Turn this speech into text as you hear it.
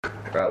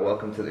Right,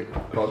 welcome to the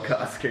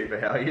podcast,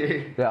 Cooper. How are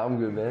you? Yeah, I'm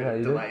good, man. How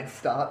you doing? Delayed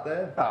start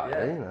there. Oh,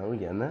 yeah, we're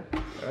getting there.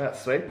 Alright,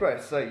 sweet, bro.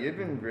 So you've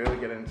been really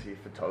getting into your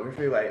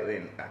photography lately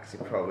and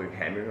actually probably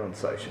hammering on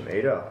social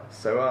media.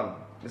 So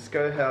let's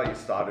go how you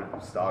start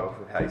off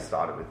with how you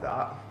started with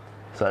that.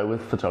 So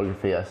with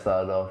photography, I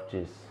started off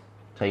just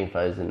taking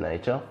photos in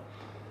nature.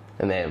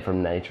 And then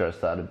from nature, I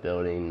started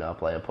building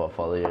up like a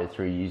portfolio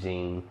through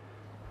using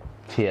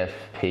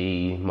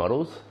TFP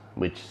models,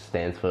 which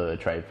stands for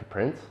Trade for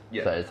Prints.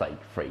 Yeah. So it's like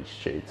free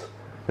shoots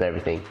and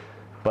everything.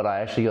 But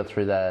I actually got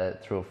through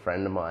that through a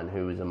friend of mine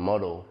who was a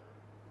model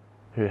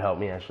who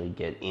helped me actually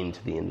get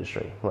into the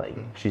industry. Like,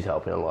 she's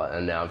helping a lot.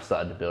 And now I've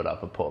started to build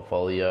up a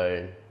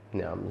portfolio.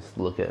 Now I'm just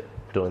looking at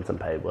doing some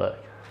paid work.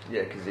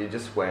 Yeah, because you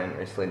just went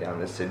recently down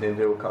to Sydney to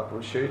do a couple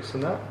of shoots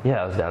and that.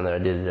 Yeah, I was down there.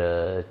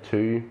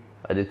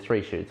 I did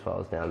 3 shoots while I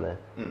was down there.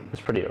 It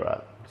was pretty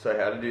alright. So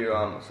how did you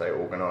say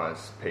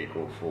organise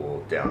people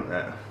for down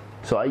there?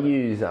 So I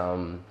use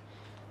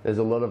there's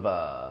a lot of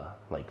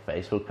like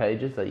Facebook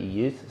pages that you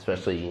use,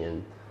 especially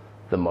in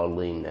the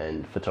modelling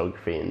and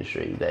photography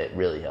industry. That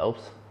really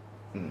helps.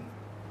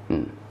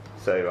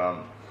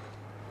 So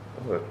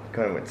we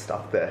kind of went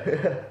stuck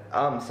there.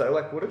 So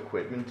like, what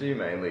equipment do you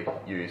mainly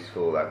use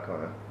for that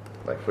kind of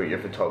like for your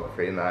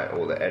photography and that,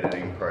 or the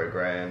editing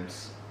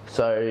programs?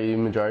 So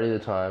majority of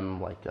the time,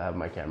 like I have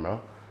my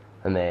camera,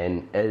 and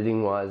then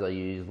editing wise, I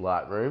use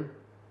Lightroom.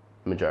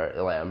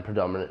 I'm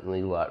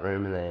predominantly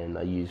Lightroom, and then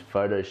I use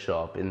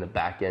Photoshop in the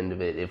back end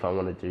of it if I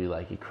want to do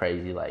like a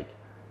crazy like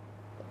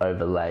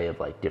overlay of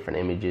like different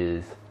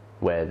images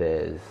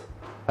where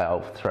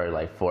I'll throw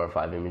like 4 or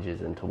 5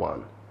 images into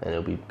one and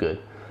it'll be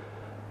good.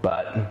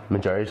 But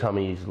majority of the time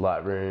I use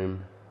Lightroom.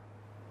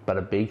 But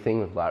a big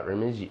thing with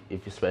Lightroom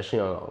is especially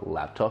on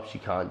laptops, you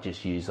can't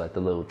just use like the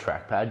little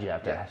trackpad. You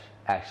have to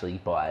actually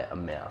buy a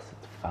mouse.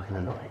 It's fucking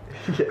annoying.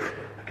 Yeah,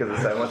 because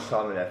there's so much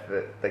time and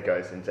effort that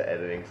goes into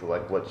editing. So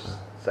like, let's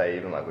say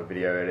even like with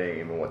video editing,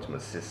 even watching my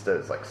sister,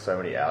 it's like so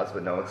many hours,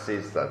 but no one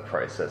sees the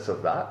process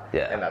of that.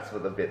 Yeah. And that's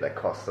what the bit that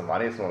costs the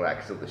money. It's not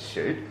actually the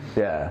shoot.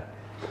 Yeah.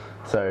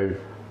 So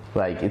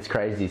like it's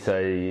crazy. So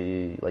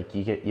you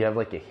have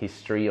like a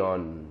history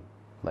on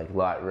like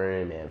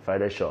Lightroom and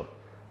Photoshop.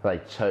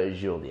 Like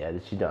shows you all the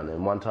edits you've done.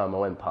 And one time I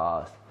went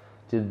past,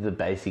 did the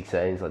basic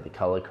settings like the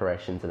color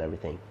corrections and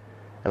everything,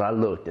 and I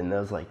looked and there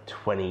was like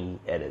 20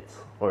 edits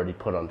already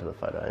put onto the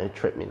photo, and it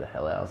tripped me the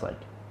hell out. I was like,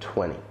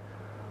 20.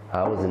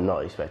 I was not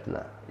expecting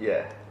that.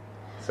 Yeah.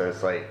 So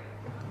it's like,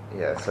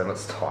 so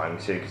much time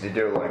too, because you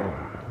do like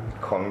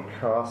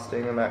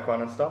contrasting and that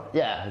kind of stuff.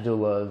 Yeah, I do a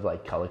lot of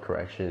like color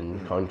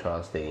correction,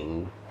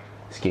 contrasting,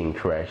 skin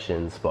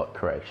correction, spot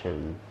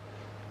correction,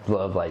 a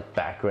lot of like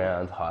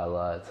background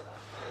highlights.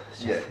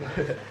 Yeah,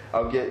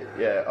 I'll get you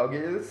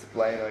to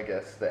explain, I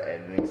guess, the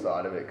editing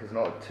side of it, because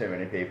not too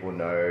many people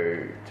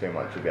know too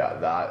much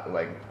about that.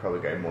 Like, probably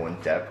go more in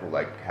depth, or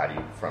like, how do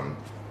you from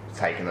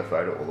taking the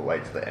photo all the way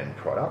to the end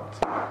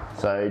product?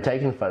 So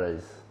taking the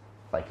photos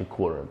like a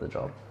quarter of the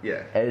job.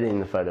 Yeah. Editing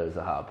the photo is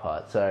the hard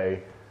part. So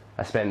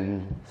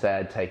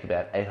I'd take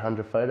about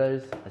 800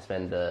 photos. I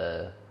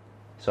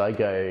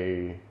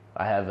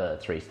have a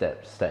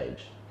 3-step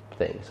stage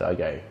thing. So I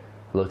go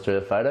look through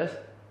the photos.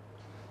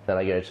 Then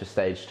I go to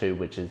stage 2,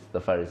 which is the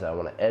photos that I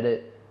want to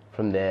edit.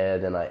 From there,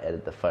 then I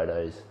edit the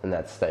photos, and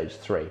that's stage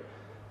 3.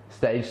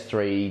 Stage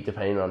 3,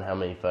 depending on how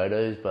many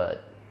photos,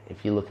 but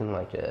if you're looking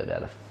like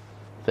about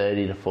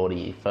 30 to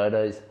 40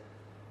 photos,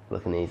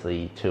 looking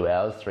easily 2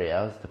 hours, 3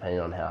 hours, depending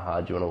on how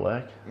hard you want to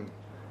work,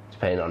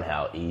 depending on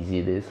how easy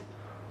it is.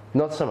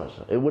 Not so much.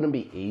 It wouldn't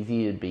be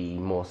easy, it'd be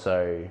more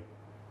so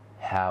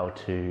how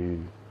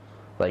to,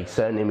 like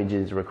certain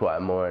images require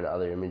more and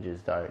other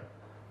images don't,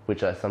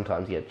 which I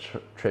sometimes get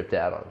tripped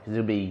out on, because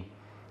it'll be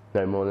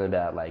no more than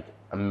about like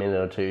a minute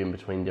or 2 in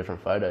between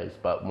different photos,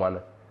 but one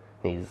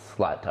needs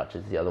slight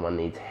touches, the other one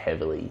needs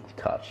heavily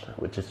touched,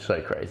 which is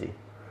so crazy.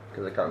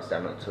 Because it comes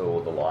down to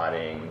all the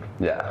lighting,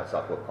 Yeah.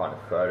 like what kind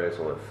of photos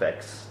or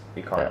effects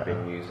you kind of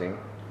been using.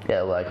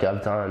 Yeah, like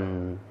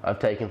I've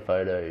taken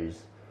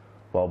photos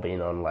while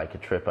being on like a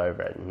trip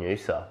over at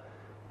Noosa,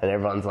 and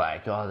everyone's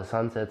like, oh, the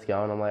sunset's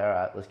going. I'm like, all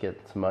right, let's get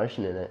some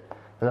motion in it.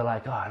 And they're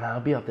like, oh, no, I'll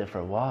be up there for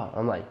a while.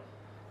 I'm like,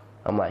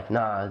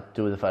 nah,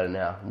 do the photo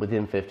now.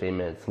 Within 15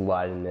 minutes,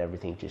 lighting and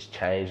everything just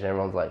changed, and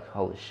everyone's like,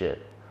 holy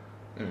shit.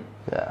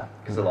 Yeah.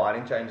 Because the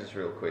lighting changes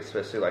real quick,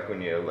 especially like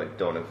when you're like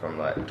doing it from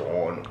like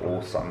dawn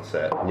or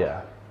sunset.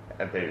 Yeah.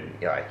 And then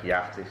like you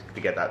have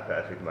to get that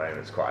perfect moment.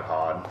 It's quite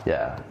hard.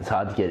 Yeah, it's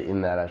hard to get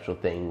in that actual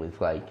thing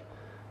with like,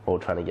 or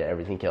trying to get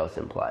everything else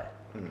in play.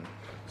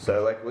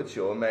 So like, what's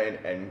your main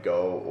end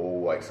goal,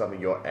 or like something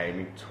you're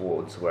aiming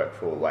towards work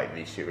for like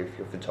this year with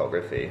your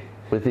photography?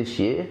 With this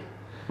year,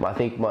 I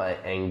think my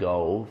end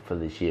goal for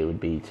this year would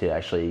be to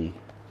actually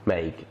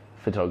make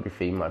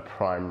photography my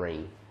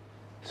primary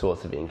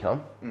source of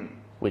income,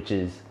 which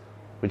is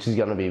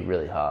going to be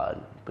really hard,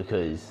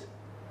 because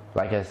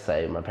like I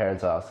say, my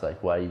parents ask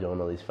like, why are you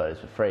doing all these photos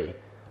for free?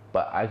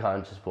 But I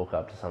can't just walk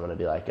up to someone and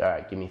be like, all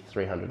right, give me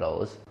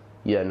 $300.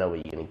 You don't know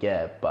what you're going to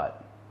get,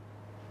 but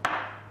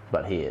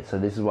here. So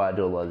this is why I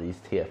do a lot of these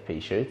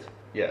TFP shoots,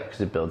 Yeah.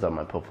 Because it builds up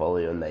my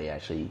portfolio,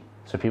 and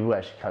so people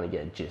actually kind of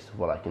get a gist of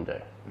what I can do.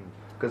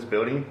 Because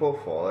building your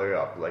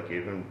portfolio up, like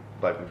even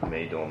like with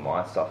me doing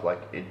my stuff, like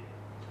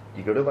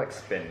you got to like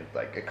spend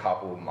like a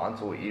couple of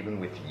months or even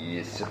with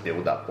years to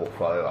build that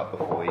portfolio up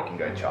before you can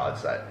go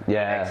charge that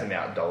X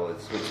amount of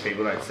dollars, which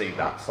people don't see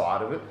that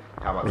side of it,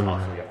 how much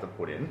hustle you have to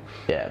put in.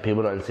 Yeah,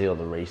 people don't see all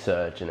the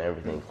research and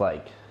everything.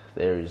 Like,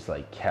 there is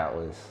like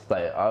countless,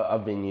 like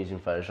I've been using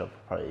Photoshop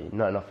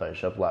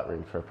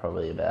Lightroom for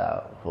probably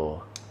about,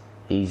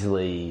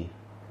 easily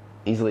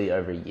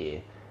over a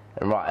year.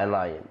 And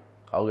like,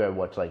 I'll go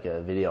watch like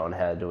a video on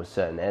how to do a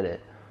certain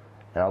edit,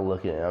 and I'll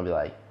look at it and I'll be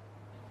like,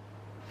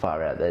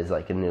 far out, there's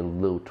like a new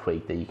little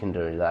tweak that you can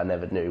do that I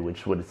never knew,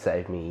 which would have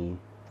saved me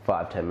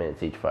 5-10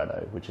 minutes each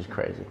photo, which is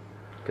crazy.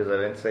 Because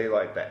I don't see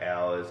like the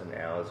hours and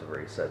hours of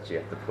research you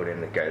have to put in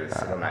to go to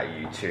sit on that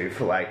YouTube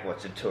for like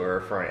watch a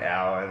tour for an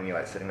hour, and you're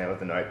like sitting there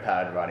with a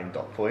notepad writing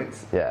dot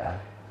points. Yeah.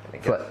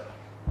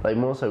 Like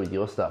more so with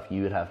your stuff,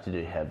 you would have to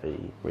do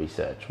heavy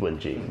research,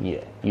 wouldn't you?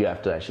 Yeah. You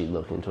have to actually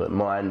look into it.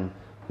 Mine,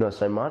 not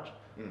so much,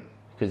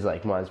 because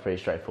like mine's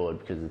pretty straightforward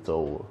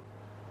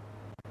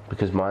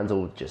because mine's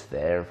all just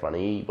there in front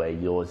of you, where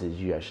yours is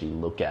you actually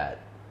look at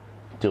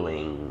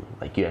you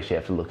actually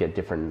have to look at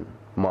different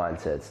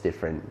mindsets,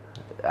 different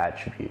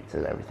attributes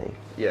and everything.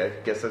 Yeah, I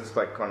guess that's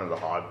like kind of the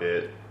hard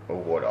bit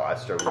of what I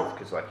struggle with,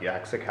 because like you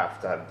actually have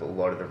to have a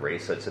lot of the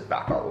research to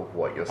back up with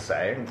what you're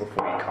saying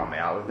before you come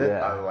out with it.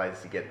 Yeah.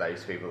 Otherwise you get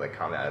those people that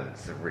come out and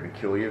just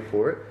ridicule you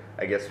for it.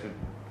 I guess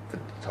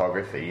with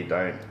photography you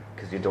don't,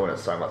 because you're doing it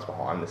so much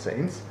behind the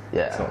scenes.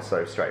 Yeah. It's not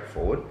so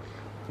straightforward.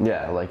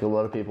 Yeah, like a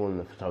lot of people in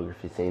the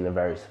photography scene are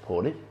very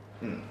supportive.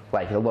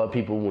 Like a lot of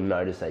people will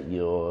notice that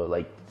you're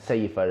like, say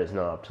your photo's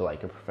not up to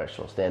like a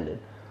professional standard,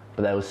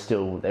 but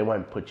they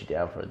won't put you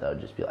down for it. They'll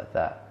just be like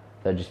that.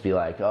 They'll just be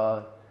like,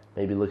 oh,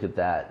 maybe look at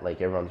that.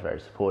 Like everyone's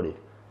very supportive.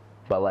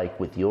 But like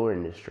with your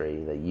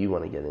industry that you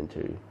want to get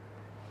into,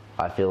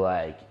 I feel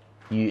like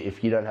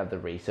if you don't have the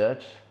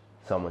research,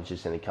 someone's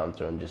just going to come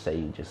through and just say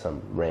you're just some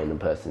random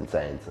person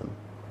saying some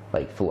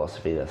like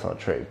philosophy that's not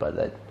true,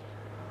 but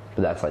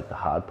that's like the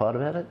hard part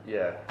about it.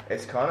 Yeah,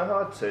 it's kind of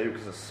hard too,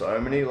 because there's so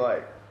many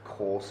like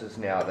courses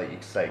now that you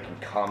say can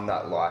come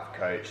that life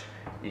coach,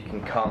 you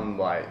can come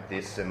like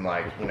this in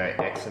like, you know,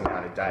 X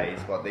amount of days,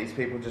 but these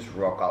people just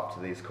rock up to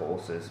these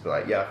courses, be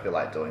like, yeah, I feel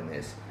like doing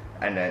this,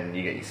 and then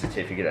you get your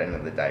certificate at the end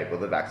of the day,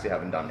 but they've actually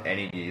haven't done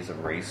any years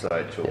of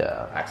research or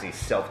actually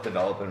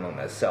self-development on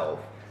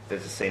themselves.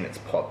 There's a scene that's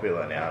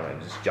popular now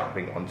and just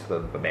jumping onto the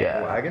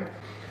bandwagon.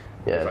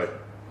 Yeah. So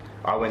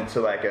I went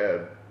to like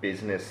a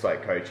business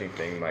like coaching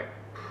thing like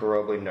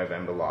probably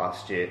November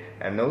last year,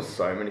 and there was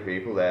so many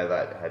people there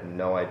that had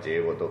no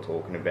idea what they're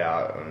talking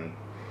about, and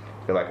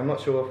they're like, I'm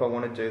not sure if I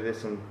want to do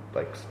this, and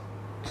like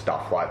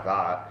stuff like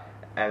that.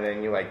 And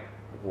then you're like,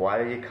 why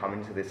are you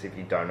coming to this if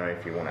you don't know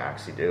if you want to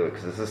actually do it?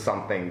 Because this is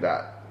something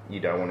that you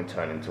don't want to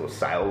turn into a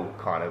sale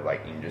kind of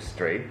like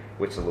industry,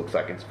 which it looks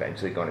like it's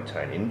eventually going to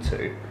turn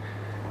into.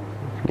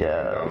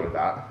 Yeah, with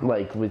that,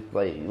 like with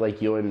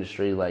like your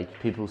industry, like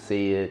people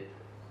see it.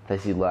 They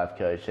see life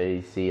coach,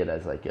 they see it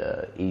as like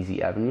a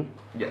easy avenue.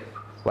 Yeah.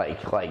 Like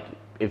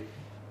if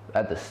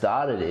at the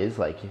start it is,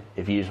 like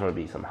if you just want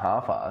to be some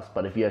half-ass,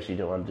 but if you actually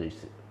don't want to do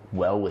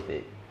well with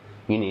it,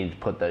 you need to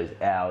put those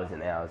hours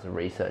and hours of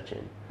research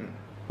in.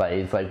 Like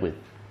it's like with,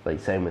 like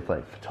same with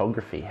like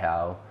photography,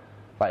 how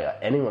like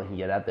anyone can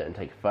get out there and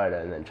take a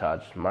photo and then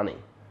charge money.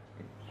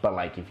 But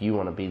like if you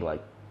want to be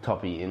like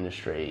top of your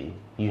industry,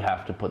 you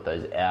have to put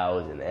those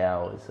hours and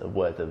hours of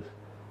worth of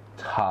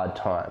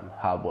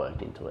hard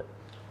work into it.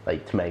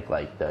 Like to make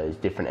like those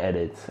different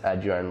edits,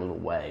 add your own little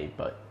way,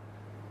 but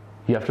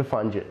you have to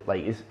find your,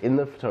 like it's in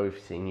the photography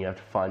scene, you have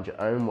to find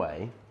your own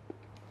way,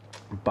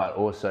 but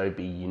also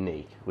be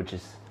unique, which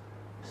is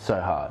so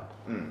hard.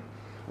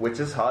 Which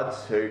is hard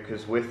too,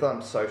 because with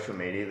social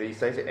media these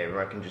days,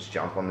 everyone can just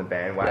jump on the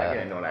bandwagon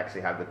and not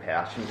actually have the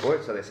passion for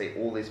it. So they see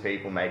all these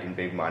people making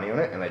big money on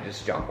it, and they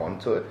just jump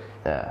onto it.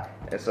 Yeah.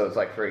 And so it's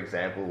like, for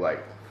example,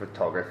 like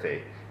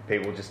photography.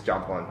 People just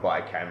jump on, buy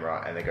a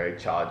camera, and they go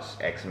charge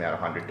X amount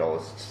of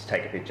 $100 to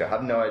take a picture.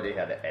 Have no idea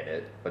how to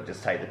edit, but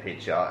just take the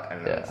picture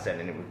and then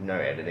send it with no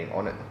editing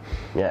on it.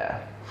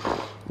 Yeah.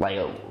 Like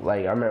I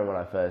remember when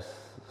I first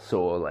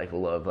saw like a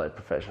lot of like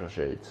professional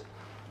shoots.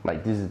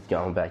 Like this is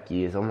going back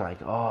years. I'm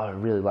like, oh, I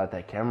really like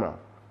that camera,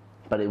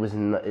 but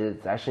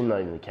it's actually not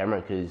even the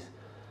camera, because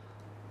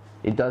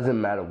it doesn't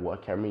matter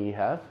what camera you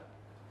have.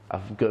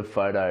 A good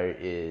photo.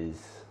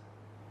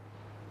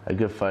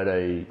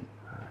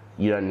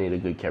 You don't need a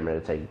good camera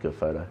to take a good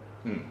photo.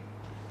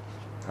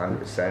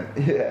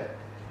 100%. Yeah.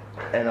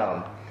 And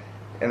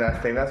I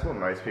think that's what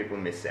most people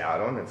miss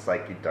out on. It's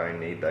like you don't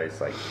need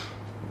those like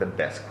the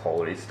best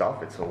quality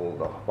stuff. It's all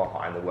the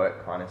behind the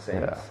work kind of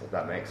things. Yeah. If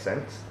that makes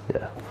sense.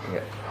 Yeah.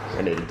 Yeah.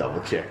 I need to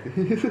double check.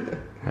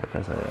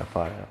 That's a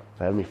fire out.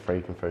 They had me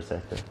freaking for a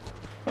second.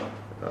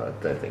 I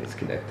don't think it's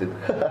connected.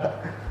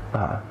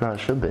 No, it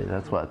should be.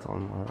 That's why it's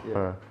on.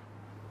 Yeah.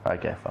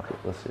 Okay, fuck it.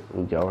 Let's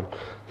keep going.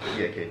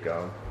 Yeah, keep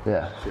going.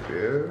 Yeah. Should be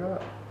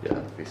alright. Yeah,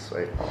 that'd be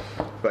sweet.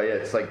 But yeah,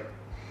 it's like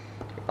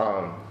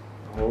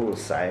What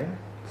was saying?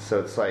 So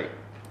it's like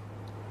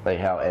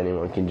how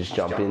anyone can just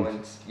jump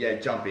in.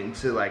 Jump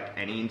into like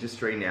any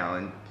industry now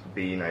and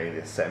be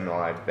the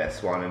semi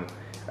best one, and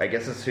I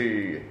guess it's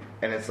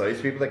it's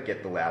those people that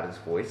get the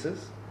loudest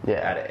voices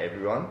out of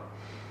everyone.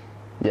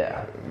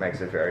 Yeah, it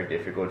makes it very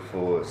difficult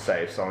for,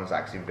 say, if someone's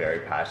actually very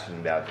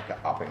passionate about it to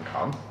up and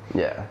come.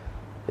 Yeah,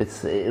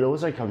 it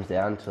also comes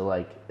down to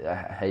I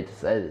hate to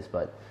say this,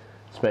 but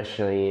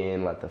especially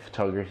in the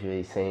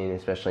photography scene,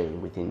 especially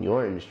within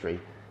your industry,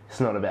 it's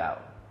not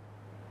about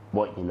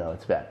what you know,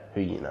 it's about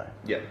who you know.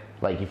 Yeah.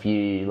 If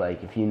you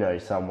know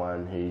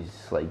someone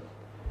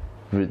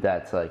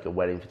that's a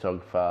wedding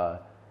photographer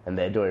and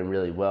they're doing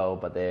really well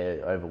but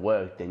they're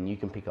overworked, then you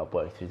can pick up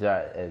work through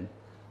that, and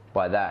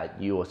by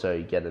that you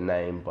also get a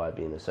name by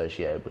being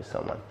associated with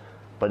someone.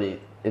 But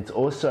it's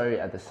also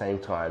at the same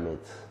time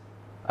it's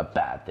a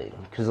bad thing,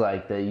 because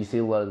you see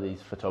a lot of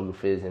these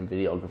photographers and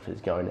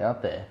videographers going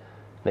out there,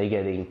 they're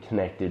getting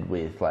connected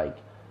with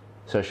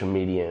social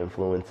media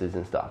influencers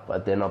and stuff,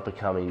 but they're not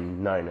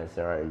becoming known as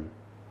their own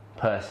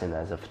person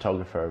as a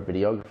photographer or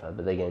videographer,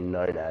 but they're getting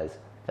known as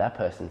that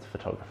person's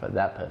photographer,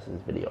 that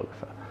person's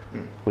videographer.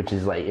 Which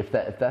is if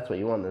that's what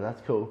you want, then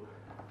that's cool,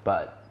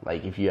 but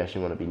if you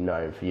actually want to be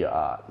known for your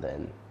art,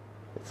 then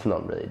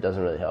it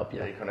doesn't really help you.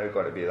 Yeah, you kind of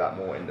got to be that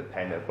more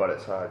independent, but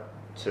it's hard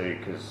too,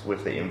 because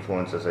with the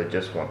influencers, they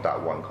just want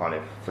that one kind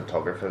of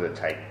photographer that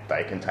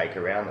they can take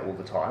around all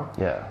the time.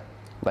 Yeah,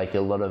 a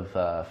lot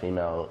of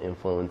female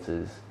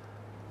influencers,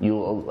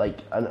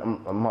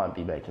 I might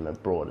be making a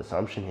broad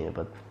assumption here,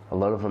 but a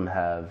lot of them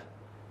have,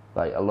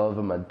 a lot of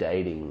them are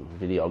dating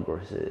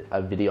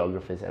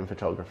videographers and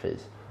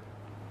photographers,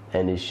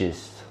 and it's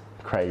just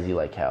crazy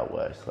how it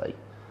works.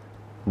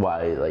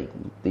 Why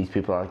these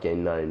people aren't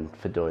getting known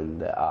for doing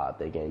their art,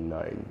 they're getting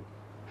known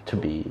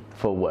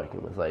for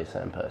working with the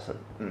same person.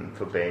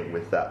 For being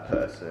with that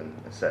person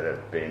instead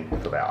of being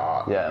for their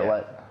art.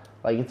 Yeah,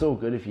 it's all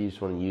good if you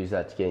just want to use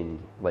that to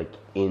get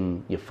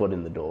in your foot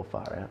in the door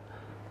far out.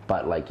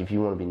 But if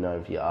you want to be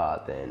known for your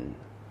art, then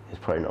it's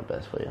probably not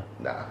best for you.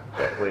 Nah,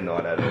 definitely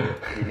not at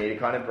all. You need to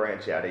kind of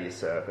branch out of your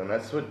circle, and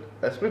that's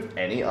with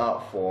any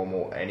art form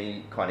or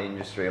any kind of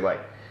industry.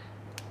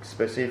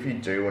 Especially if you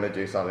do want to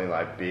do something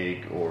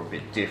big or a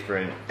bit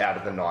different out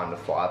of the 9 to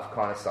 5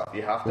 kind of stuff,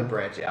 you have to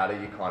branch out of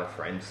your kind of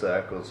friend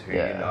circles, who you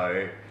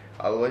know.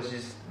 Otherwise,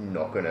 you're just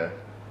not gonna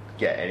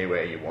get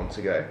anywhere you want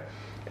to go.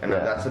 And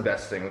that's the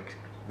best thing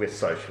with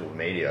social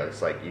media.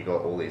 It's you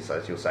got all these,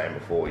 as you were saying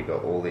before, you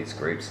got all these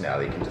groups now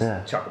that you can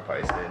just chuck a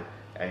post in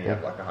and you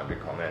have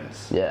 100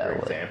 comments, for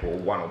example,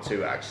 1 or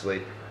 2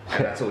 actually,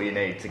 and that's all you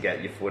need to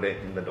get your foot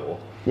in the door.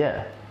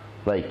 Yeah,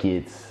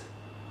 it's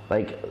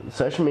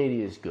social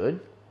media is good.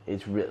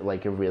 It's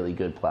a really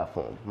good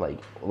platform.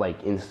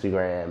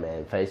 Instagram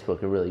and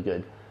Facebook are really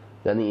good.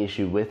 The only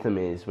issue with them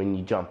is when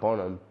you jump on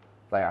them,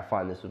 I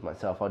find this with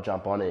myself, I'll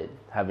jump on it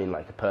having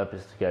a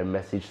purpose to go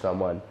message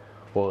someone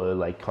or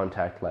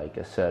contact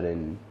a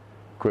certain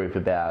group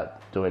about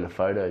doing a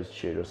photos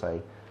shoot or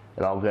something,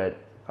 and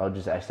I'll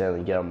just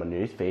accidentally get on my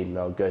newsfeed and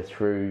I'll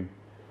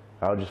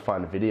just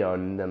find a video,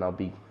 and then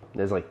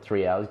there's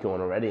 3 hours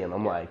going already, and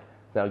then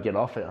I'll get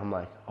off it, I'm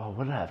oh,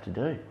 what did I have to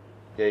do?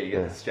 Yeah, you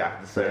get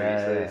distracted so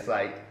easily. It's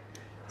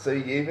so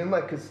you even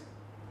because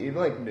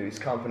even news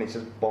companies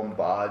just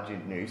bombard your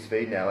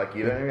newsfeed now.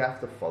 You don't even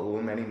have to follow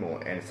them anymore,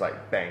 and it's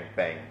bang,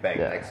 bang, bang,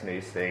 next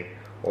news thing,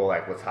 or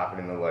what's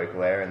happening in the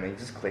local area, and then you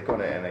just click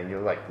on it, and then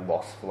you're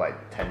lost for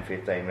 10,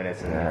 15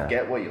 minutes, and you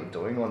forget what you're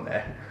doing on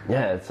there.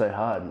 Yeah, it's so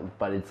hard,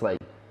 but it's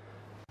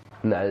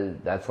no,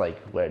 that's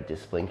where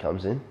discipline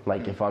comes in.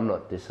 If I'm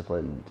not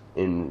disciplined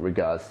in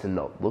regards to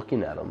not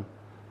looking at them,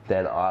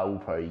 then I will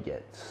probably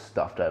get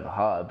stuffed over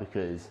hard,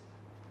 because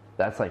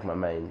that's my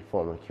main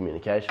form of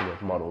communication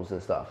with models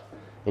and stuff.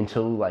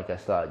 Until I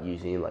start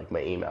using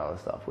my email and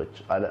stuff,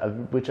 which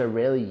I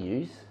rarely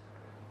use,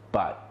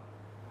 but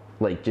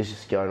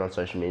just going on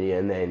social media,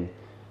 and then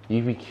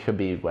you could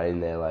be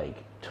waiting there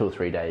 2 or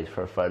 3 days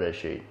for a photo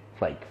shoot,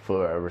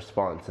 for a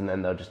response, and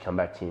then they'll just come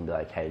back to you and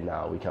be hey,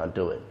 no, we can't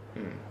do it.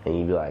 And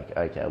you'd be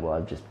okay, well,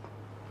 I've just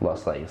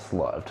lost a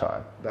slot of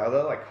time. The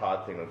other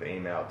hard thing with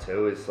email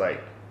too is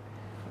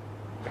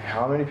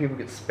how many people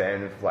get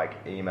spammed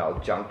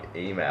with junk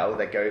email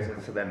that goes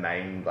into their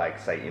main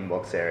say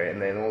inbox area, and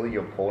then all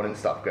your important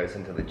stuff goes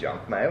into the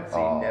junk mail,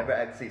 so you never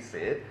actually see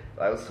it.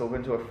 I was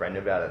talking to a friend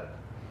about it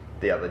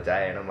the other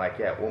day, and I'm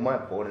all my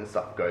important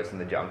stuff goes in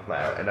the junk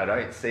mail, and I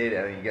don't see it,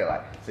 and then you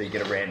get so you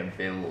get a random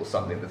bill or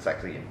something that's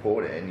actually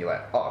important, and you're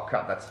oh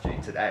crap, that's due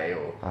today,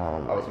 or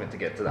I was meant to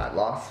get to that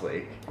last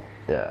week.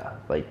 Yeah,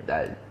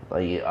 that.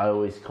 I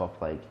always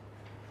cop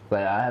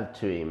I have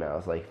 2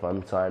 emails. If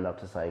I'm signed up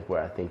to something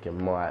where I think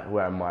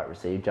where I might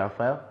receive junk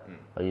mail,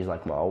 I'll use my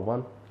old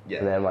one. Yeah.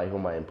 And then all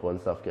my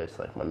important stuff goes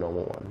to my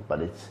normal one.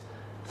 But it's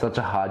such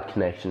a hard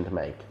connection to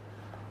make.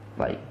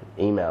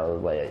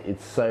 Email,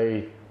 it's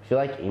so,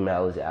 I feel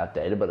email is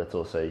outdated, but it's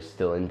also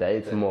still in date.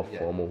 It's a more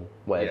formal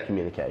way of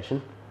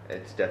communication.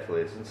 It's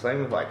definitely, it's the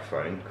same with like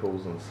phone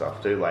calls and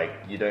stuff too. Like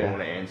you don't want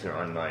to answer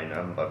an unknown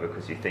number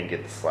because you think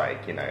it's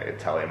like, you know, a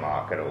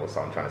telemarketer or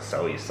someone trying to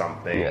sell you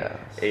something. Yeah.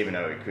 Even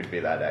though it could be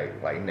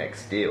that like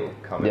next deal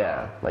coming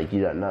up. Like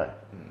you don't know.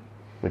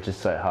 Which is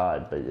so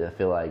hard, but I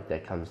feel like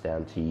that comes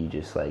down to you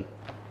just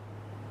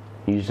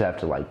have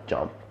to like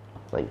jump.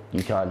 Like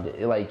you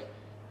can't like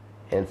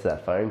answer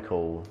that phone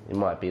call. It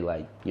might be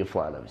like you're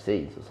flying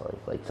overseas or something.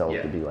 Like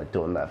someone could be like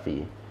doing that for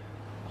you.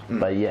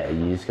 But yeah,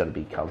 you just got to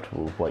be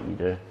comfortable with what you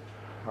do.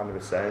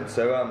 100%.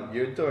 So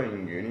you're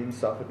doing uni and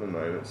stuff at the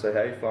moment. So how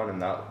are you finding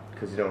that?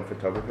 Because you're doing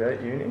photography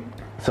at uni.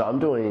 So I'm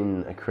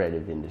doing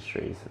creative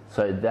industries.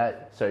 So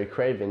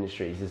creative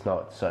industries is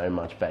not so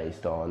much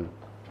based on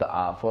the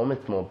art form.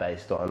 It's more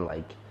based on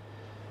like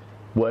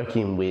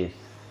working with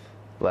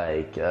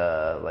like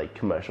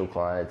commercial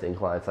clients and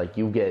clients. Like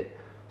you'll get,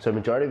 so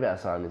majority of our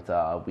assignments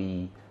are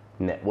we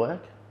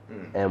network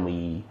and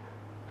we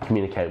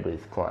communicate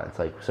with clients.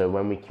 Like, so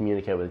when we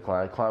communicate with a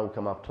client will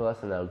come up to us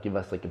and they'll give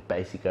us like a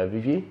basic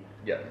overview.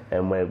 Yeah.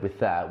 And with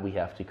that we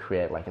have to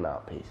create like an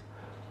art piece,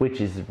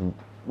 which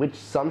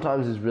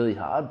sometimes is really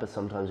hard, but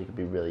sometimes it can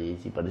be really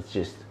easy. But it's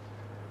just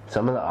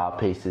some of the art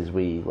pieces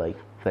we like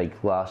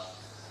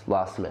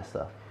last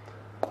semester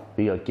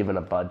we got given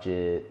a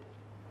budget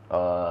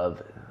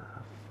of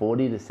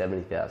 40 to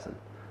 70,000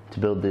 to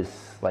build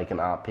this like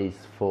an art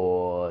piece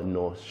for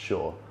North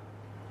Shore,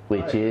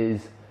 which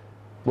is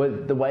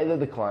the way that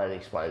the client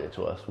explained it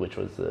to us, which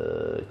was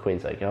the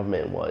Queensland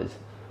government, was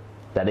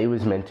that it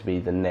was meant to be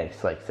the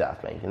next like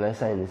South Bank, and they're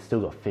saying it's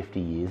still got 50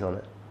 years on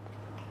it.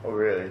 Oh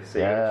really? So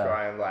you're gonna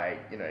try and like,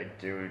 you know,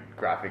 do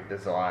graphic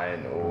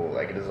design or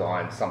like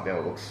design something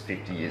that looks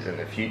 50 years in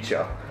the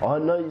future? Oh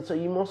no, so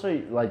you also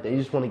like, they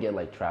just want to get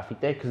like traffic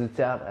there because it's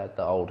out at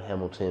the old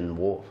Hamilton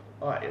Wharf.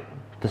 Oh yeah.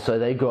 So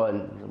they got,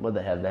 what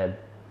they had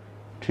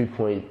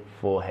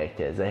 2.4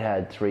 hectares. They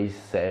had 3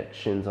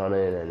 sections on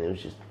it, and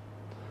it's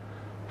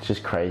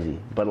just crazy.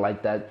 But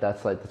like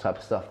that's like the type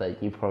of stuff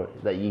that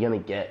that you're gonna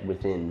get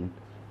within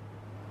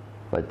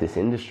like this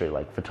industry,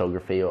 like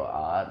photography or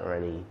art or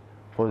any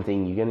one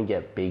thing. You're gonna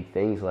get big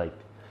things like,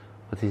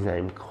 what's his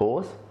name,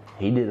 Course.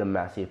 He did a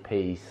massive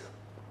piece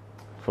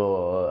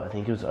for, I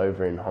think it was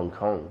over in Hong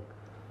Kong,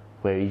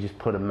 where he just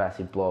put a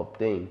massive blow up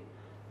thing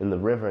in the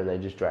river and they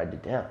just dragged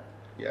it down.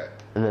 Yeah.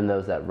 And then there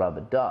was that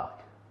rubber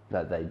duck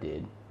that they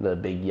did, the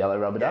big yellow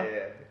rubber duck.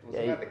 Yeah.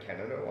 Wasn't that the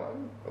Canada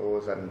one, or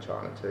was that in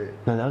China too?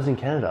 No, that was in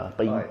Canada.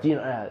 But you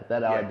know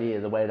that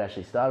idea, the way it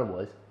actually started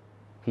was,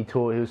 he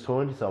was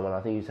talking to someone. I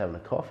think he was having a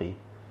coffee,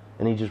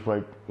 and he just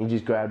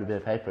grabbed a bit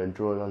of paper and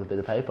drew it on a bit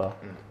of paper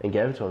and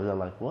gave it to him. And they're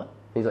like, "What?"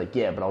 He's like,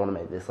 "Yeah, but I want to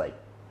make this like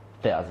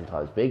 1,000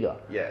 times bigger."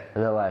 Yeah.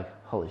 And they're like,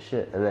 "Holy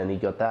shit!" And then he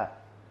got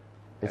that.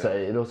 And so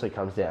it also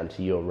comes down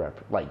to your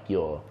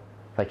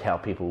how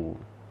people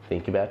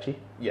think about you.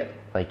 Yeah.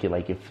 Like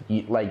if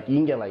you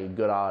can get like a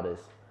good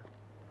artist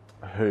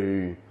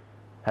who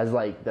has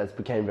that's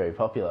became very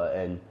popular,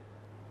 and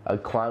a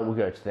client will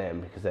go to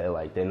them because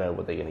they know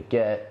what they're gonna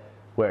get.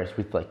 Whereas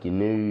with like your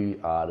new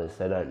artists,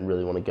 they don't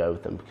really want to go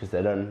with them because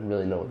they don't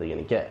really know what they're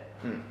gonna get,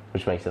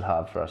 which makes it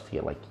hard for us to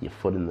get like your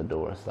foot in the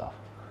door and stuff.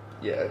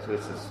 Yeah, so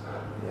this is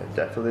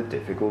definitely a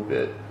difficult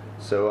bit.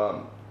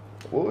 So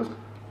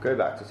go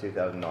back to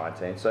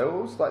 2019. So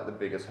what was like the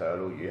biggest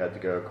hurdle you had to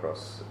go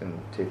across in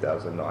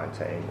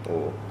 2019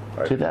 or?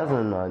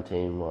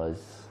 2019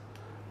 was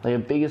like the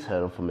biggest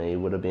hurdle for me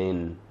would have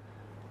been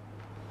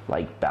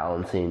like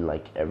balancing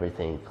like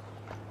everything,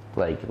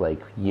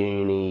 like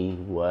uni,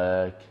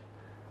 work,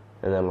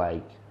 and then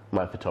like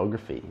my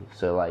photography.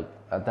 So like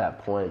at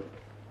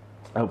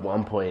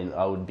one point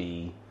I would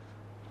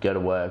go to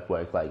work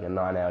like a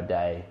 9-hour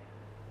day,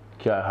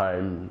 go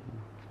home,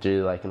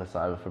 do like an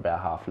assignment for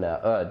about half an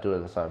hour, do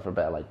an assignment for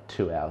about like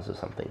 2 hours or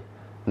something.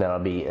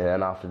 And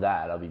then after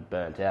that I'll be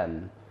burnt out,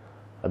 and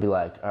I'll be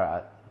like, all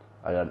right,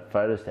 I got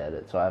photos to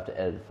edit, so I have to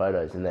edit the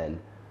photos, and then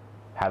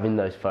having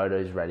those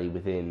photos ready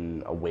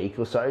within a week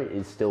or so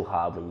is still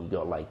hard when you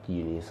got like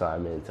uni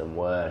assignments and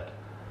work.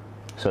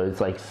 So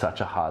it's like such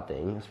a hard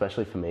thing,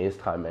 especially for me, as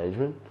time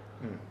management.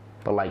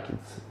 But like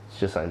it's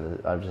just something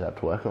that I just have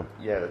to work on.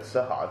 Yeah, that's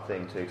the hard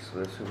thing too,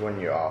 because when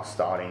you are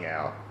starting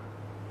out,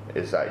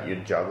 is that you're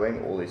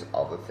juggling all these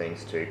other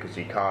things too, because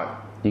you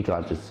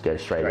can't just go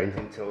straight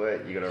into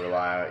it. You got to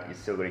rely on, you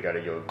still got to go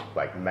to your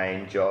like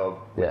main job,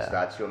 which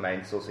that's your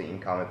main source of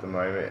income at the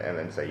moment, and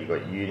then say you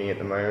got uni at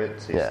the moment,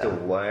 so you're still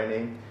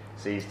learning.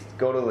 So you've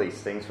got all these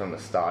things from the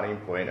starting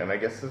point, and I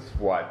guess that's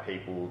why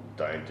people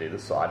don't do the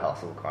side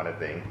hustle kind of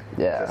thing.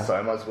 Yeah. There's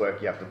so much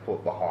work you have to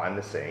put behind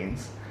the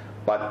scenes,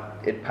 but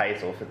it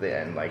pays off at the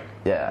end. Like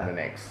in the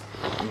next,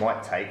 it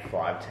might take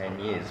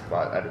 5-10 years,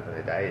 but at the end of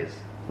the day,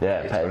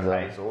 it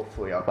pays off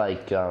for you.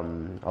 Like I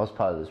was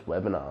part of this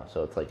webinar,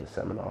 so it's like a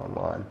seminar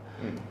online,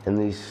 and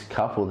this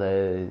couple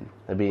there's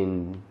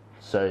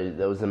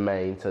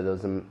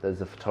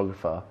a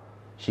photographer.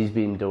 She's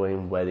been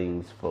doing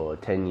weddings for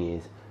 10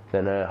 years.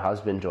 Then her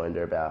husband joined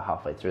her about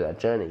halfway through that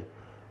journey.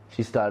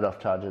 She started off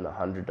charging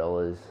 $100,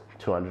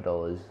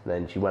 $200,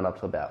 then she went up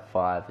to about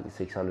 $500 and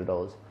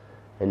 $600,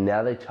 and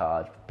now they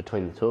charge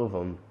between the two of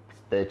them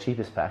their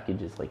cheapest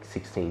package is like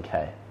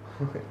 16K.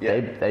 Yeah.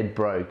 They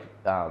broke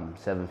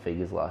 7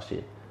 figures last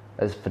year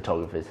as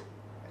photographers,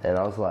 and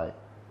I was like,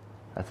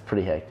 that's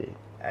pretty hectic.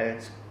 And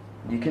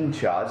you can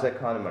charge that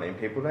kind of money, and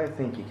people don't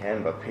think you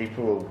can, but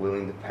people are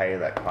willing to pay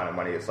that kind of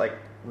money. It's like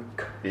with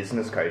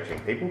business coaching.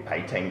 People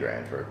pay 10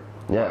 grand for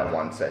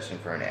one session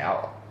for an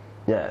hour.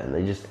 Yeah, and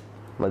they just,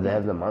 like, they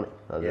have the money.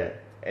 Yeah,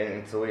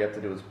 and so all you have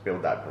to do is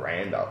build that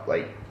brand up.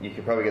 Like, you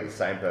could probably get the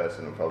same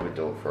person and probably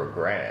do it for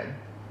 $1,000.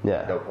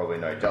 Yeah. They'll probably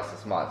know just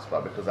as much,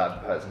 but because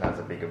that person has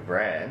a bigger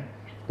brand,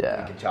 you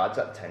can charge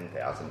that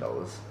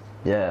 $10,000.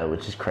 Yeah,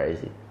 which is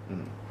crazy.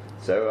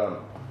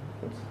 So,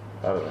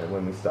 I don't know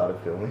when we started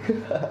filming.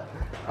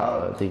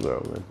 I think we're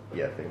all good.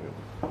 Yeah, I think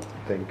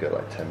we've got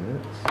like 10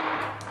 minutes.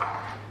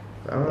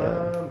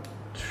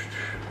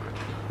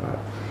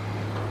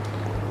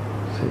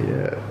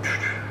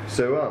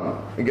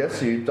 So I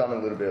guess you've done a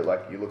little bit,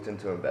 like you looked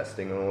into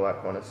investing and all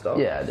that kind of stuff.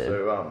 Yeah, I did.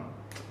 So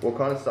what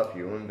kind of stuff are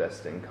you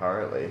investing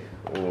currently,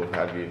 or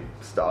have you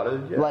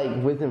started yet? Like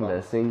with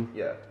investing.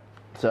 Yeah.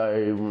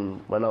 So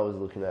when I was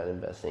looking at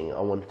investing, I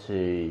wanted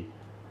to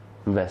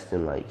invest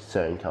in like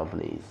certain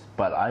companies,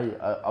 but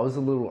I was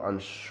a little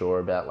unsure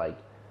about like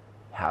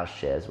how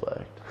shares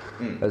worked.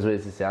 As weird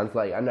as it sounds,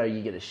 like I know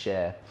you get a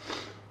share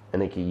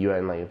and you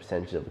own like a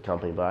percentage of the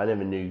company, but I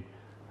never knew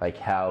like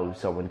how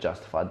someone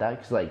justified that,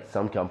 because like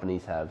some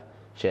companies have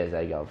shares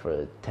they go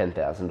for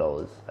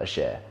 $10,000 a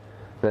share.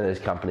 Then there's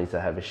companies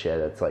that have a share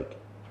that's like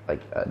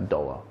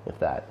 $1, if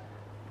that.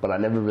 But I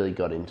never really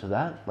got into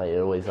that. Like it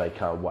always like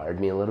kind of worried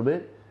me a little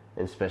bit,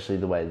 and especially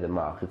the way the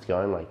market's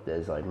going. Like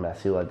there's like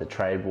massive like the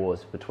trade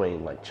wars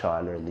between like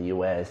China and the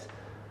US,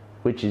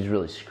 which is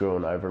really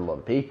screwing over a lot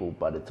of people.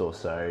 But it's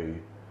also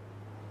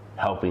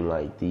helping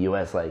like the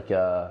US. Like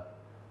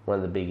one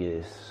of the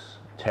biggest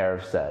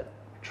tariffs that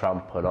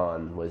Trump put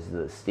on was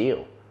the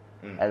steel,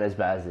 and as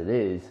bad as it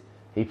is,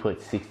 he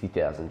put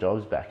 60,000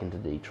 jobs back into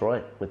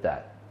Detroit with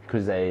that,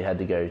 because they had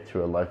to go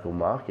through a local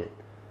market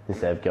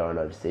instead of going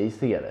overseas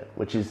to get it,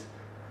 which is,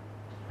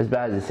 as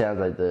bad as it sounds,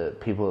 like the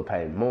people are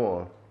paying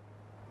more,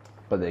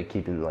 but they're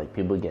keeping, like,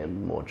 people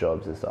getting more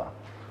jobs and stuff.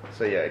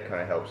 So yeah, it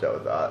kind of helps out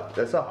with that.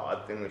 That's a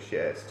hard thing with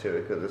shares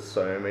too, because there's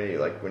so many,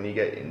 like when you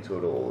get into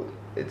it all,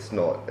 it's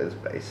not as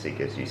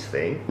basic as you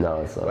think. No,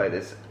 it's not. Like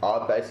there's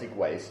basic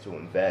ways to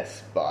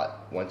invest,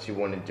 but once you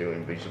want to do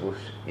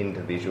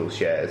individual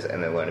shares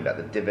and then learn about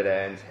the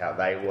dividends, how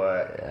they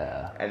work,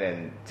 and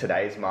then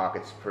today's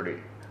market's pretty,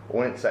 I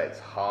wouldn't say it's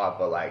hard,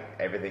 but like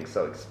everything's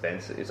so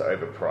expensive, it's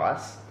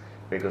overpriced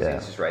because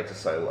interest rates are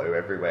so low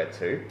everywhere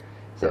too.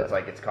 So it's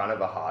like, it's kind of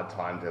a hard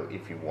time to,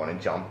 if you want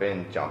to jump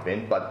in,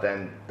 but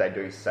then they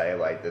do say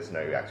like there's no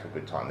actual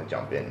good time to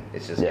jump in.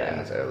 It's just getting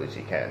as early as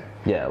you can.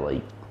 Yeah,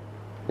 like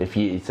if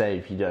you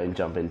don't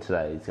jump in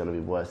today, it's going to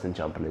be worse than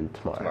jumping in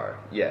tomorrow.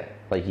 Yeah.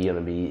 Like you're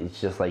going to be,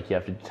 it's just like you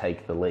have to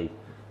take the leap.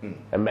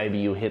 And maybe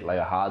you'll hit like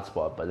a hard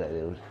spot, but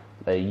then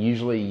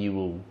usually you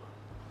will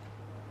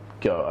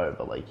go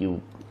over, like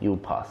you'll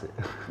pass it.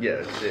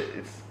 Yeah,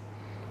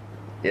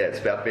 it's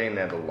about being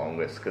there the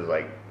longest, because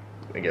like,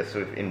 I guess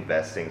with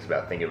investing, it's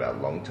about thinking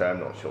about long term,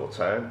 not short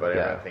term. But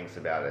everyone thinks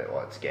about it,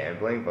 it's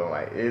gambling. But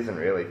like, it isn't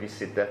really. If you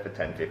sit there for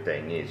 10,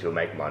 15 years, you'll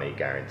make money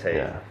guaranteed.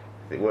 Yeah.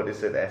 What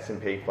is it? The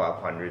S&P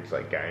 500 is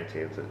like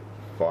guaranteed to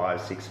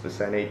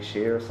 5-6% each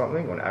year or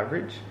something on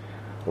average.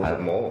 Or is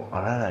it more?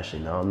 I don't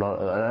actually know.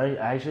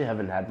 I actually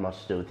haven't had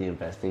much to do with the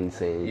investing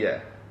scene.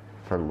 Yeah.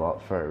 For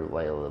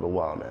like a little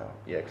while now.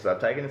 Yeah, because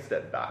I've taken a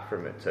step back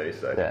from it too,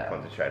 so I can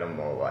concentrate on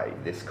more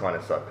like this kind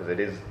of stuff, because it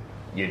is.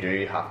 You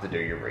do have to do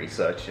your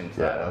research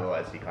into that,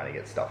 otherwise you kind of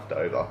get stuffed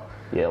over.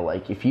 Yeah,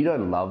 like if you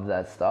don't love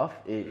that stuff,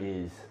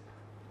 it's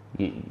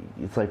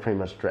like pretty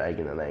much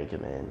dragging an anchor,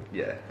 man.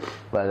 Yeah.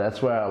 Like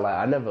that's where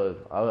I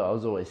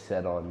was always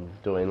set on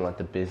doing like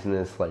the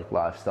business, like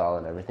lifestyle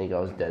and everything. I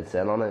was dead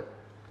set on it.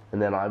 And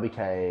then I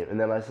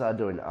started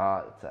doing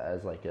art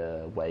as like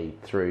a way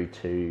through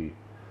to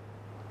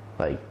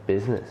like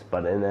business.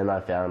 And then I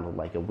found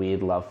like a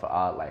weird love for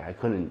art. Like I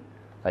couldn't,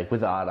 like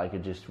with art I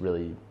could just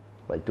really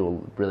like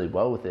do really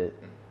well with it,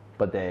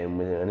 but then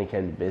when it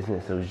came to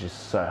business, it was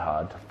just so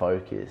hard to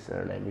focus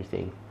and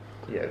everything.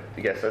 Yeah, I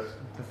guess that's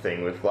the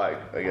thing with art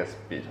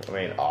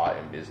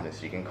and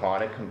business. You can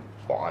kind of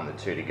combine the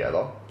two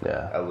together,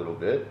 a little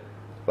bit,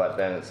 but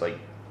then it's like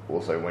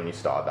also when you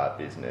start that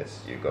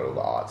business, you've got all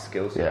the art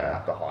skills, so you don't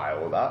have to hire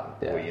all that,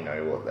 or you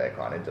know what they're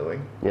kind of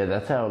doing. Yeah,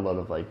 that's how a lot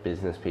of like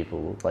business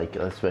people, like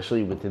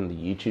especially within the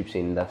YouTube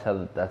scene,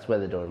 that's where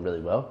they're doing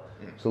really well.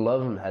 So a lot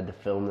of them had to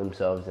film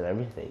themselves and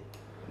everything.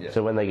 Yeah.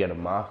 So when they get a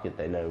market,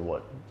 they know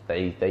what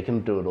they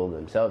can do it all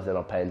themselves. They're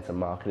not paying some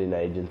marketing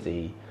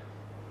agency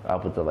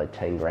upwards of like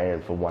 10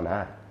 grand for one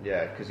ad.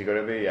 Yeah, because you got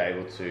to be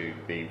able to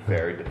be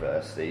very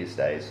diverse these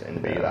days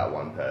and be that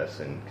one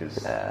person, because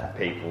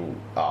people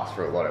ask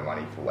for a lot of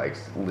money for like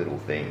little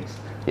things.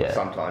 Yeah.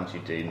 Sometimes you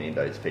do need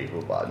those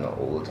people, but not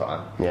all the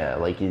time. Yeah,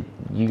 like you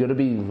got to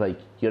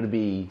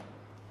be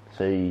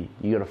So you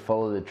got to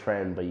follow the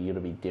trend, but you got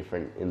to be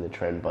different in the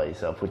trend by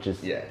yourself, which is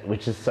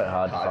so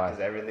hard to find. Because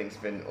everything's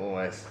been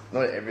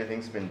not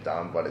everything's been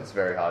done, but it's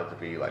very hard to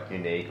be like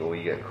unique, or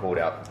you get called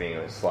out for being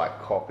a slight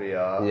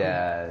copier.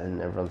 Yeah,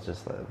 and everyone's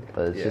just like,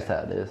 but it's just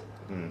how it is.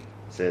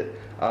 That's it.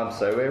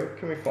 So where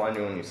can we find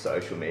you on your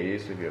social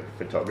medias with your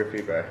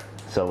photography, bro?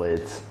 So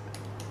it's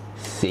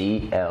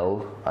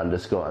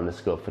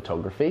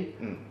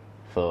CL__photography.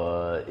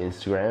 For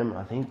Instagram.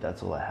 I think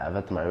that's all I have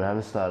at the moment. I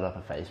haven't started up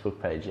a Facebook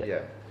page yet.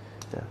 Yeah.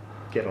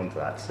 Get onto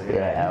that soon.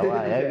 Yeah,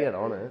 get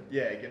on it.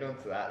 Yeah, get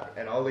onto that,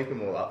 and I'll link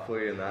them all up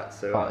for you and that.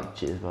 So,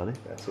 cheers, buddy.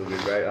 That's all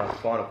good, great.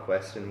 Final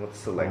question: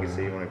 what's the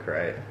legacy you want to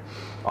create?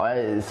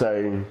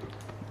 The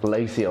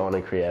legacy I want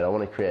to create. I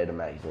want to create a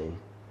magazine.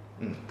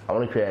 I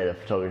want to create a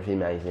photography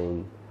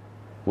magazine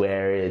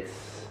where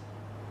it's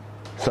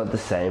not the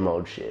same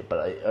old shit,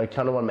 but I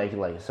kind of want to make it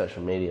like a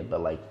social media, but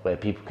like where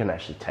people can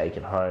actually take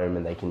it home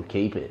and they can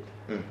keep it.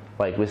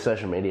 Like with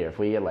social media, if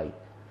we get like,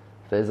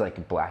 there's like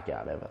a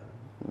blackout ever,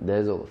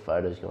 there's all the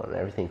photos gone and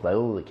everything, like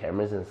all the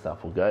cameras and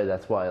stuff will go.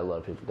 That's why a lot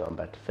of people are going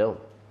back to film.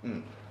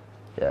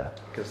 Yeah.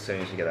 Because as soon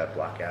as you get that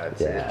blackout,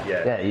 it's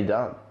yeah, you're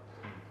done.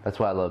 That's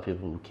why a lot of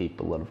people keep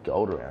a lot of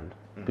gold around,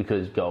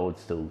 because gold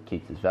still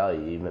keeps its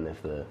value even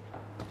if the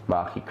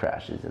market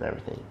crashes and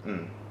everything.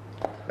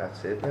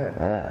 That's it, man.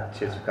 Yeah.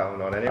 Cheers for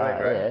coming on anyway,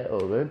 great. Yeah,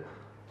 all good.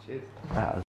 Cheers.